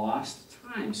lost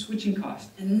time, switching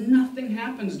costs, and nothing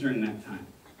happens during that time.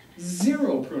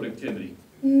 Zero productivity,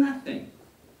 nothing.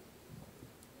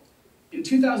 In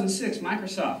 2006,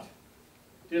 Microsoft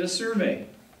did a survey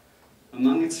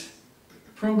among its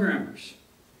programmers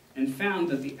and found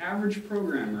that the average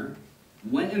programmer,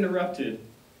 when interrupted,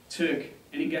 took,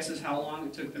 any guesses how long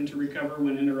it took them to recover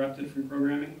when interrupted from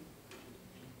programming?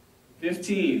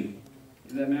 15.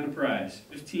 Give that man a prize.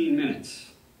 15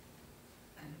 minutes.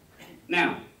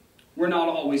 Now, we're not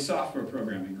always software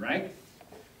programming, right?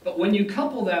 But when you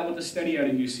couple that with a study out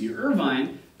of UC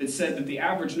Irvine that said that the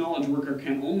average knowledge worker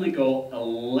can only go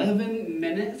 11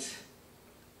 minutes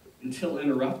until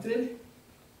interrupted,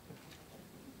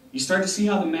 you start to see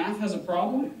how the math has a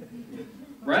problem,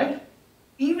 right?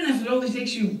 Even if it only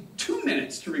takes you 2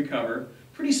 minutes to recover,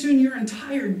 pretty soon your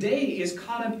entire day is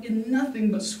caught up in nothing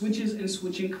but switches and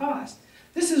switching costs.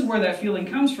 This is where that feeling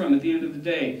comes from at the end of the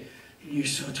day. And you're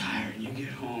so tired, and you get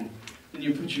home, and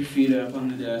you put your feet up on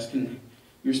the desk, and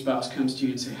your spouse comes to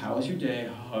you and say, "How was your day?"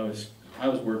 "Oh, I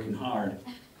was working hard."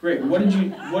 "Great. What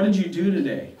did you do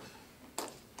today?"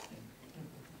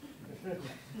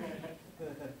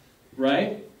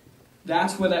 Right?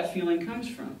 That's where that feeling comes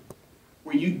from.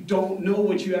 Where you don't know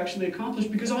what you actually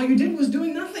accomplished because all you did was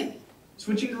doing nothing.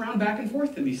 Switching around back and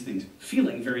forth to these things.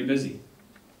 Feeling very busy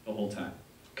the whole time.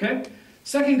 Okay?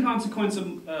 Second consequence of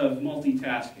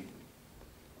multitasking.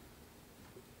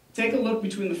 Take a look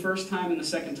between the first time and the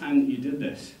second time that you did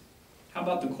this. How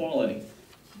about the quality?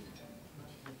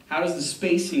 How does the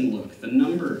spacing look? The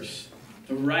numbers?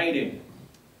 The writing?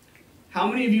 How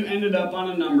many of you ended up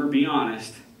on a number, be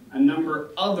honest, a number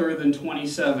other than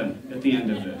 27 at the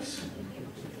end of this?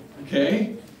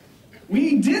 Okay?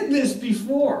 We did this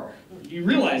before. You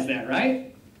realize that,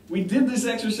 right? We did this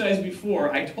exercise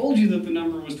before. I told you that the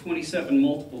number was 27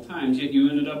 multiple times, yet you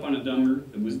ended up on a number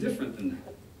that was different than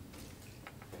that.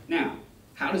 Now,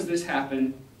 how does this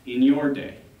happen in your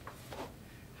day?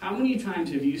 How many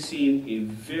times have you seen a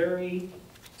very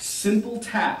simple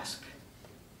task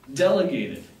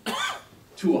delegated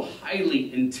to a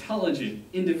highly intelligent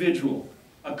individual,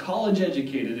 a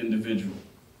college-educated individual?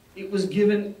 It was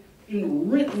given in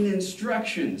written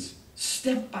instructions,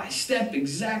 step by step,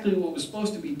 exactly what was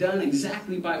supposed to be done,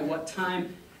 exactly by what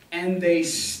time, and they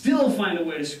still find a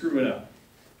way to screw it up.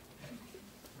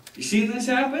 You seen this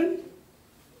happen?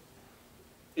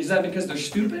 Is that because they're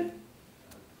stupid?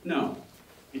 No.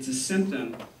 It's a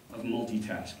symptom of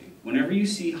multitasking. Whenever you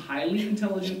see highly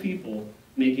intelligent people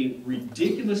making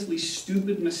ridiculously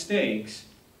stupid mistakes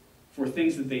for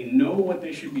things that they know what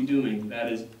they should be doing, that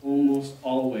is almost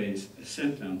always a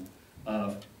symptom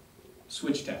of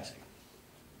switch tasking.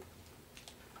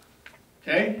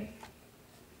 Okay?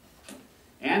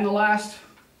 And the last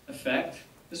effect,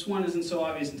 this one isn't so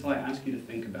obvious until I ask you to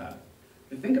think about it.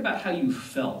 But think about how you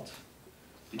felt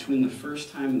between the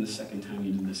first time and the second time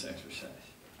you did this exercise.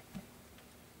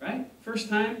 Right? First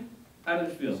time, how did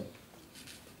it feel?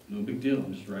 No big deal,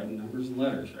 I'm just writing numbers and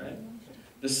letters, right?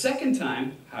 The second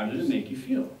time, how did it make you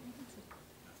feel?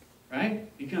 Right?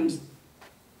 It becomes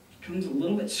a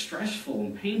little bit stressful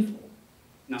and painful.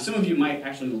 Now, some of you might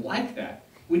actually like that,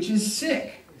 which is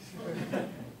sick.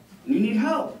 You need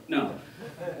help. No.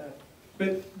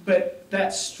 But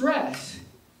that stress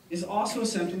is also a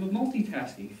symptom of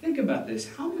multitasking. Think about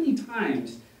this. How many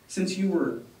times since you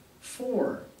were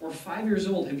 4 or 5 years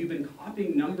old have you been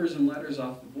copying numbers and letters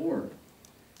off the board?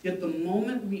 Yet the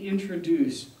moment we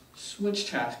introduce switch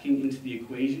tasking into the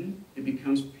equation, it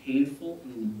becomes painful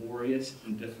and laborious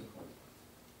and difficult.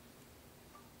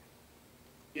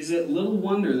 Is it little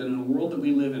wonder that in a world that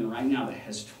we live in right now that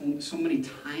has so many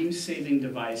time-saving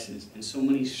devices and so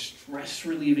many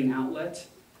stress-relieving outlets,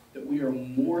 that we are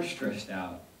more stressed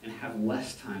out and have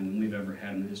less time than we've ever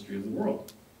had in the history of the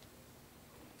world?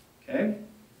 Okay?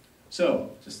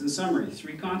 So, just in summary,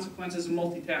 3 consequences of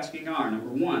multitasking are, number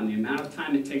 1, the amount of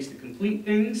time it takes to complete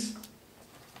things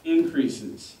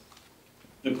increases.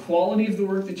 The quality of the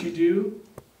work that you do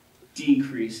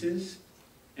decreases.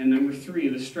 And number 3,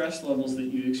 the stress levels that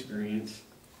you experience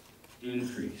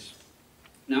increase.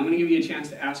 Now I'm going to give you a chance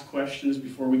to ask questions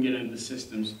before we get into the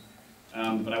systems,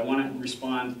 but I want to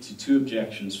respond to 2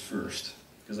 objections first,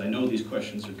 because I know these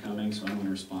questions are coming, so I'm going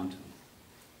to respond to them.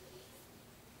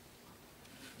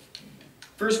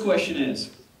 First question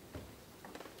is,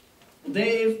 well,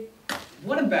 Dave,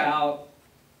 what about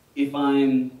if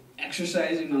I'm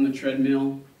exercising on the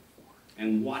treadmill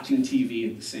and watching TV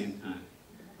at the same time?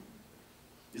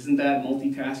 Isn't that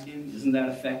multitasking? Isn't that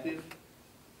effective?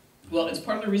 Well, it's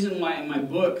part of the reason why in my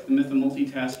book, The Myth of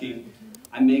Multitasking,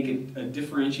 I make a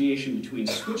differentiation between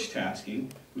switch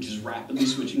tasking, which is rapidly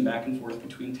switching back and forth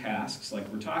between tasks like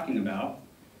we're talking about,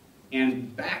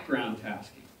 and background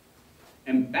tasking.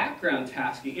 And background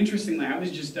tasking, interestingly, I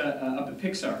was just up at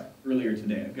Pixar earlier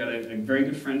today. I've got a very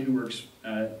good friend who works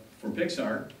for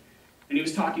Pixar, and he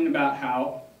was talking about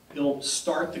how he'll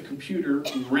start the computer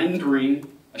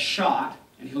rendering a shot,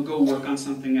 and he'll go work on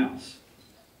something else.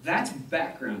 That's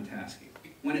background tasking.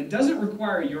 When it doesn't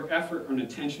require your effort or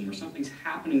attention, where something's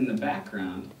happening in the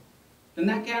background, then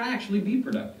that can actually be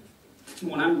productive.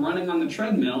 When I'm running on the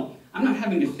treadmill, I'm not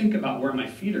having to think about where my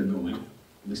feet are going.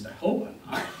 At least I hope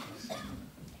I'm not.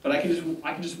 But I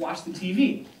can just watch the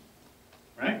TV,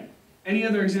 right? Any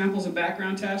other examples of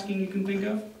background tasking you can think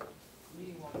of?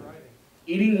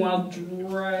 Eating while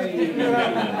driving.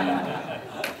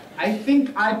 I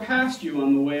think I passed you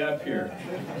on the way up here,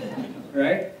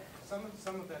 right? Some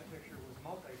of that picture was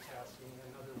multitasking,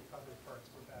 and other parts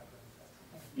were background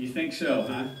tasking. You think so,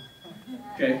 huh?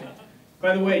 Okay.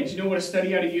 By the way, do you know what a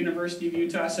study out of University of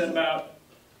Utah said about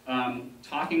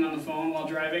talking on the phone while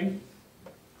driving?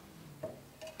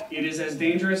 It is as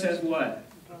dangerous as what?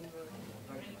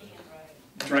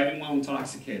 Driving while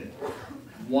intoxicated.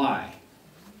 Why?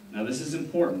 Now this is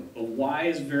important, but why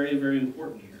is very, very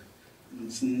important here.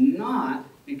 It's not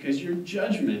because your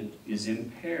judgment is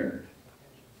impaired.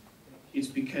 It's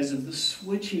because of the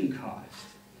switching cost.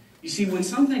 You see, when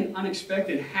something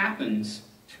unexpected happens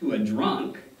to a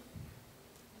drunk,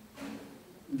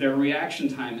 their reaction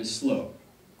time is slow.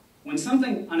 When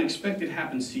something unexpected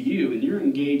happens to you and you're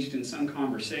engaged in some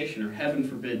conversation or, heaven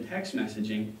forbid, text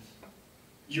messaging,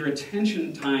 your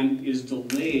attention time is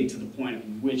delayed to the point at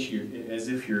which you're as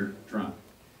if you're drunk.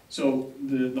 So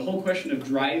the whole question of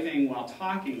driving while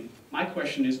talking, my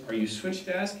question is, are you switch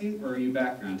tasking or are you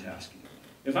background tasking?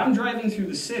 If I'm driving through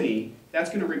the city, that's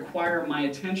going to require my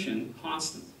attention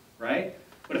constantly, right?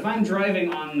 But if I'm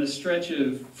driving on the stretch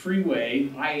of freeway,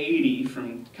 I-80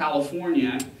 from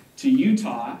California to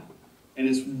Utah, and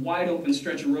it's wide open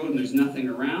stretch of road and there's nothing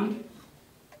around,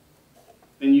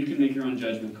 then you can make your own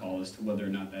judgment call as to whether or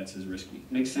not that's as risky.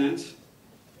 Make sense?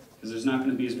 Because there's not going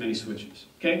to be as many switches.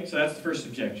 Okay, so that's the first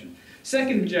objection.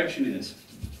 Second objection is,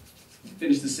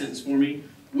 finish the sentence for me,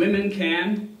 women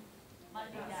can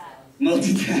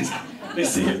multitask. They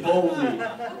say it boldly.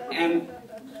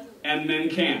 And men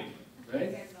can't,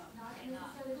 right?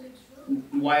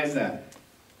 Why is that?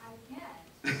 I can't.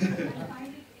 I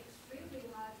find it extremely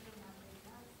hard to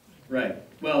multitask. Right.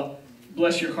 Well,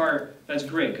 bless your heart, that's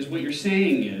great, because what you're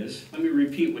saying is, let me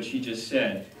repeat what she just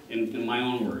said in my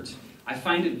own words. I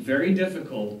find it very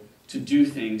difficult to do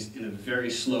things in a very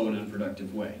slow and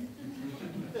unproductive way.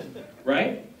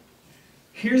 Right?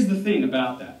 Here's the thing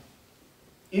about that.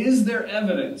 Is there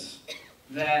evidence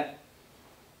that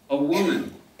a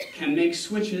woman can make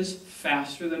switches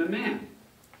faster than a man?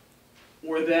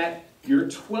 Or that your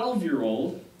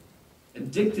 12-year-old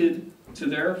addicted to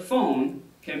their phone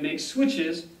can make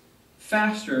switches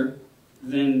faster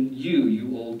than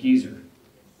you old geezer?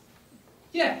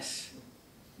 Yes.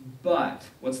 But,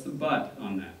 what's the but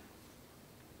on that?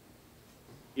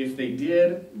 If they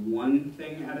did one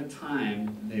thing at a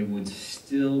time, they would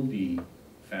still be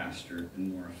faster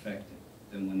and more effective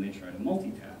than when they try to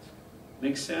multitask.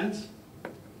 Make sense?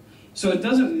 So it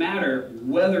doesn't matter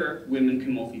whether women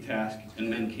can multitask and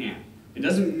men can't. It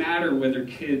doesn't matter whether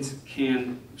kids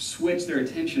can switch their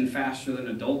attention faster than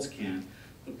adults can.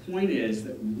 The point is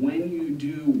that when you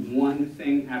do one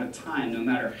thing at a time, no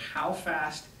matter how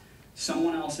fast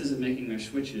someone else is at making their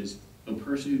switches, the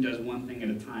person who does one thing at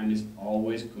a time is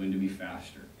always going to be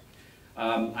faster.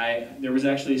 There was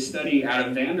actually a study out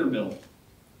of Vanderbilt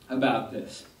about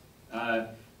this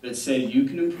that said you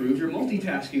can improve your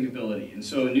multitasking ability. And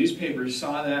so newspapers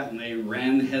saw that and they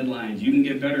ran the headlines, you can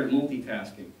get better at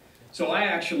multitasking. So I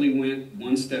actually went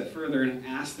one step further and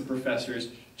asked the professors,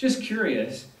 just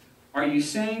curious, are you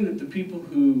saying that the people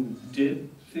who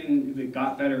that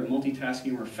got better at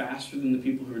multitasking were faster than the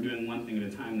people who were doing one thing at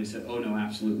a time? They said, oh no,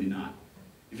 absolutely not.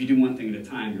 If you do one thing at a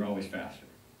time, you're always faster.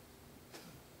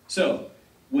 So,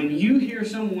 when you hear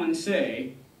someone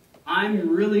say, I'm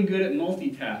really good at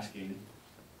multitasking.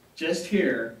 Just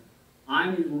here,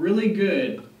 I'm really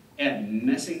good at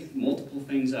messing multiple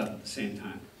things up at the same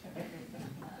time.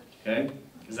 Okay?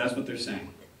 Because that's what they're saying.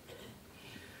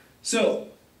 So,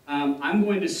 I'm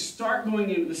going to start going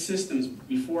into the systems.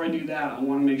 Before I do that, I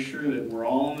want to make sure that we're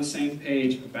all on the same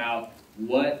page about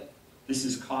what this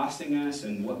is costing us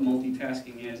and what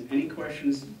multitasking is. Any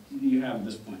questions you have at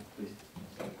this point, please?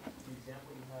 The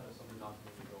example you had of somebody knocking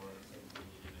on the door and saying they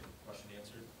needed a question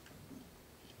answered.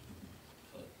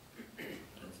 I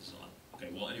don't know if this is on. Okay,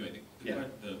 well, anyway,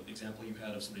 the example you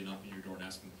had of somebody knocking on your door and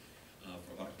asking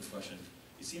about a quick question,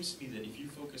 it seems to me that if you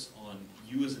focus on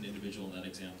you as an individual in that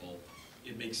example,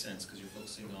 it makes sense because you're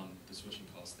focusing on the switching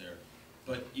costs there.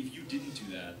 But if you didn't do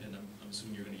that, and I'm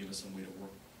assuming you're going to give us some way to work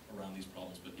around these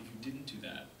problems, but if you didn't do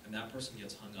that, and that person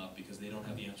gets hung up because they don't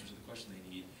have the answer to the question they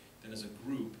need, then as a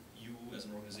group, you as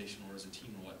an organization or as a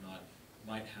team or whatnot,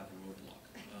 might have a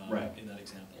roadblock in that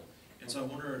example. And so I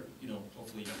wonder,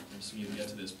 hopefully, I'm assuming you'll get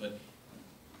to this, but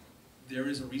there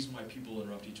is a reason why people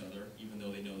interrupt each other, even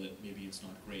though they know that maybe it's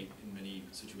not great in many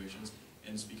situations,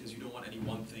 and it's because you don't want any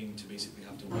one thing to basically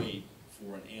have to wait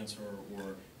for an answer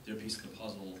or their piece of the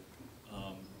puzzle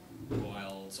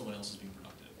while someone else is being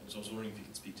productive. So I was wondering if you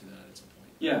could speak to that at some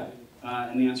point. Yeah,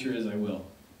 and the answer is I will.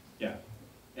 Yeah,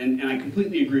 and I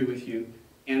completely agree with you.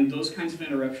 And those kinds of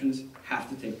interruptions have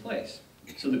to take place.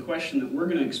 So the question that we're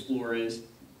going to explore is,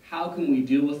 how can we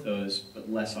deal with those,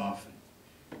 but less often?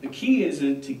 The key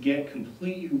isn't to get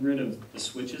completely rid of the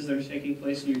switches that are taking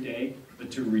place in your day,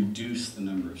 but to reduce the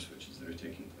number of switches that are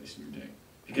taking place in your day.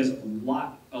 Because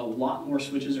a lot more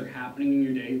switches are happening in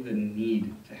your day than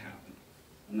need to happen.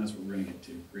 And that's what we're going to get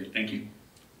to. Great, thank you.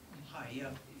 Hi,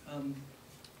 yeah.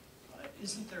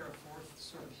 Isn't there a fourth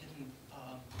sort of hidden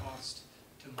cost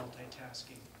to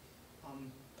multitasking?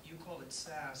 You call it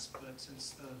SaaS, but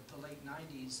since the late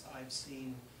 90s, I've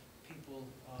seen people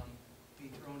be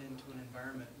thrown into an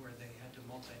environment where they had to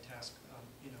multitask,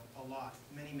 a lot,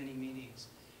 many meetings,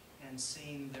 and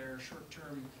seeing their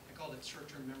short-term, I called it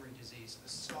short-term memory disease. I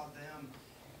saw them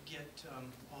get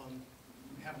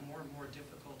have more and more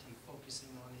difficulty focusing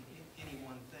on any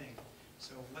one thing.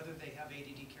 So whether they have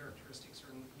ADD characteristics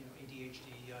or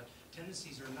ADHD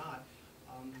tendencies or not,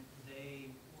 they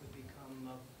would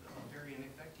become very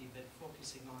ineffective at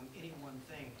focusing on any one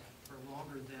thing for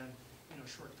longer than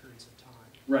short periods of time.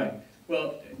 Right.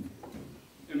 Well,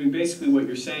 I mean, basically what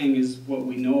you're saying is what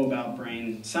we know about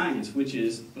brain science, which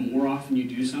is the more often you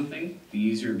do something, the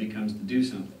easier it becomes to do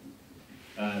something.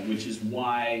 Which is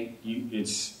why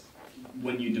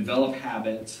when you develop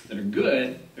habits that are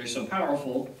good, they're so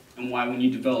powerful, and why when you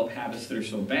develop habits that are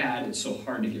so bad, it's so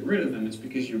hard to get rid of them. It's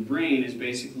because your brain is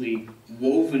basically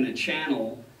woven a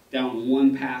channel down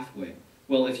one pathway.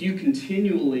 Well, if you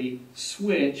continually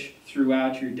switch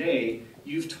throughout your day,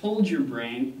 you've told your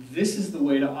brain, this is the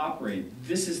way to operate,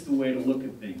 this is the way to look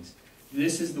at things,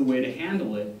 this is the way to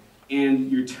handle it,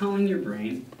 and you're telling your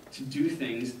brain to do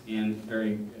things in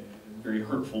a very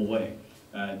hurtful way.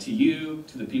 To you,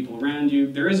 to the people around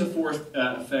you. There is a fourth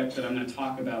effect that I'm going to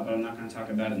talk about, but I'm not going to talk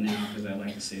about it now because I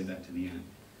like to save that to the end.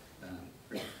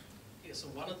 Great. Yeah, so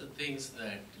one of the things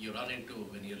that you run into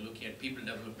when you're looking at people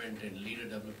development and leader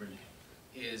development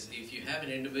is if you have an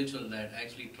individual that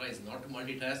actually tries not to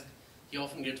multitask, he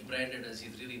often gets branded as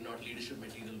he's really not leadership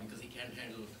material because he can't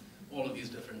handle all of these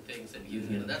different things,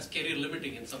 and that's career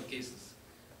limiting in some cases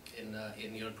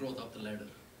in your growth up the ladder.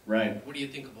 Right. What do you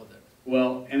think about that?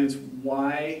 Well, and it's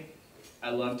why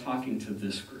I love talking to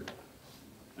this group.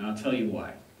 And I'll tell you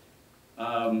why.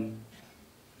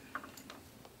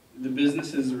 The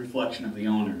business is a reflection of the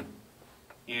owner.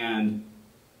 And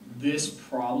this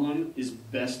problem is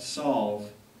best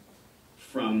solved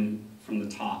from the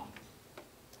top,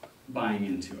 buying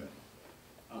into it.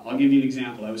 I'll give you an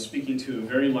example. I was speaking to a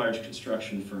very large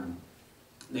construction firm.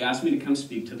 They asked me to come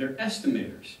speak to their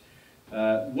estimators.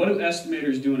 What do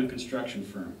estimators do in a construction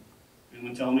firm?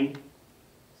 Anyone tell me?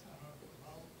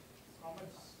 How much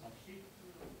sheet,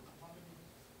 how many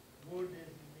wood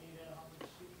is needed, how much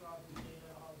sheet rock is needed,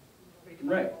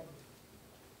 Right.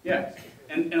 Yeah,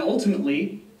 and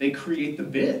ultimately they create the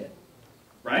bid,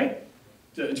 right?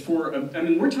 I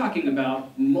mean, we're talking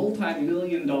about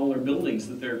multi-million-dollar buildings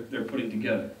that they're putting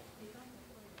together.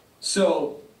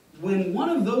 So when one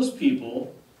of those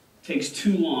people takes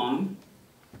too long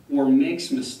or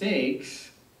makes mistakes,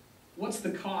 what's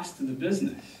the cost to the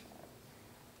business?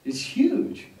 It's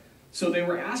huge. So they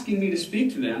were asking me to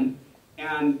speak to them,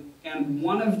 and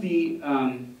one of the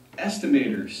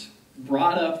estimators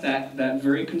brought up that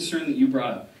very concern that you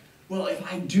brought up. Well,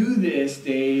 if I do this,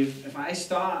 Dave, if I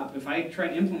stop, if I try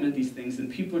to implement these things,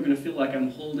 then people are going to feel like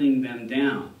I'm holding them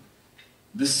down.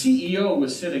 The CEO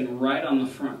was sitting right on the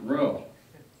front row.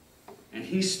 And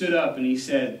he stood up and he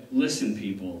said, listen,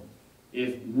 people,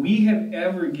 if we have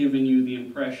ever given you the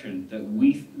impression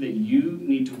that you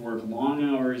need to work long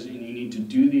hours and you need to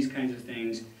do these kinds of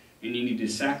things and you need to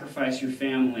sacrifice your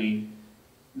family,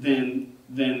 then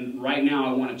right now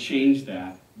I want to change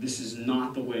that. This is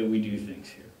not the way we do things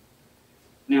here.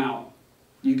 Now,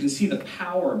 you can see the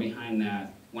power behind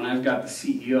that when I've got the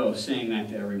CEO saying that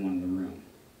to everyone in the room.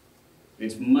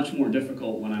 It's much more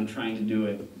difficult when I'm trying to do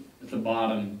it at the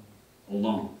bottom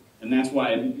alone. And that's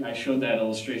why I showed that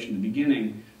illustration at the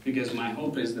beginning, because my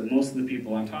hope is that most of the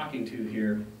people I'm talking to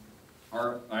here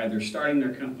are either starting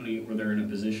their company or they're in a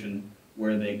position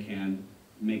where they can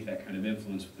make that kind of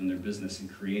influence within their business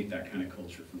and create that kind of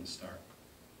culture from the start.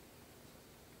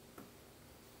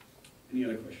 Any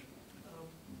other questions?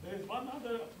 There is one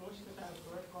other approach that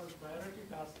I've heard called priority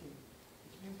tasking,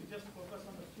 which means you just focus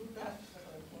on the few tasks that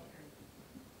are important,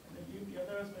 and then leave the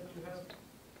others when you have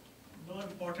no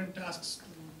important tasks to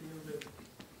deal with.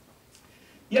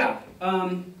 Yeah,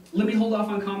 let me hold off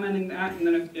on commenting that, and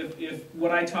then if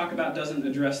what I talk about doesn't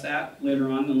address that later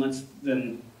on,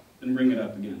 then bring it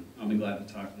up again. I'll be glad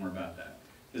to talk more about that.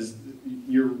 Because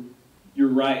you're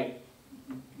right,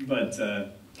 but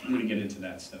I'm going to get into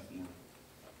that stuff more.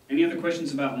 Any other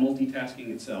questions about multitasking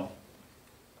itself?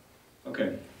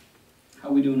 Okay. How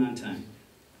are we doing on time?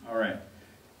 All right.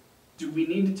 Do we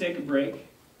need to take a break?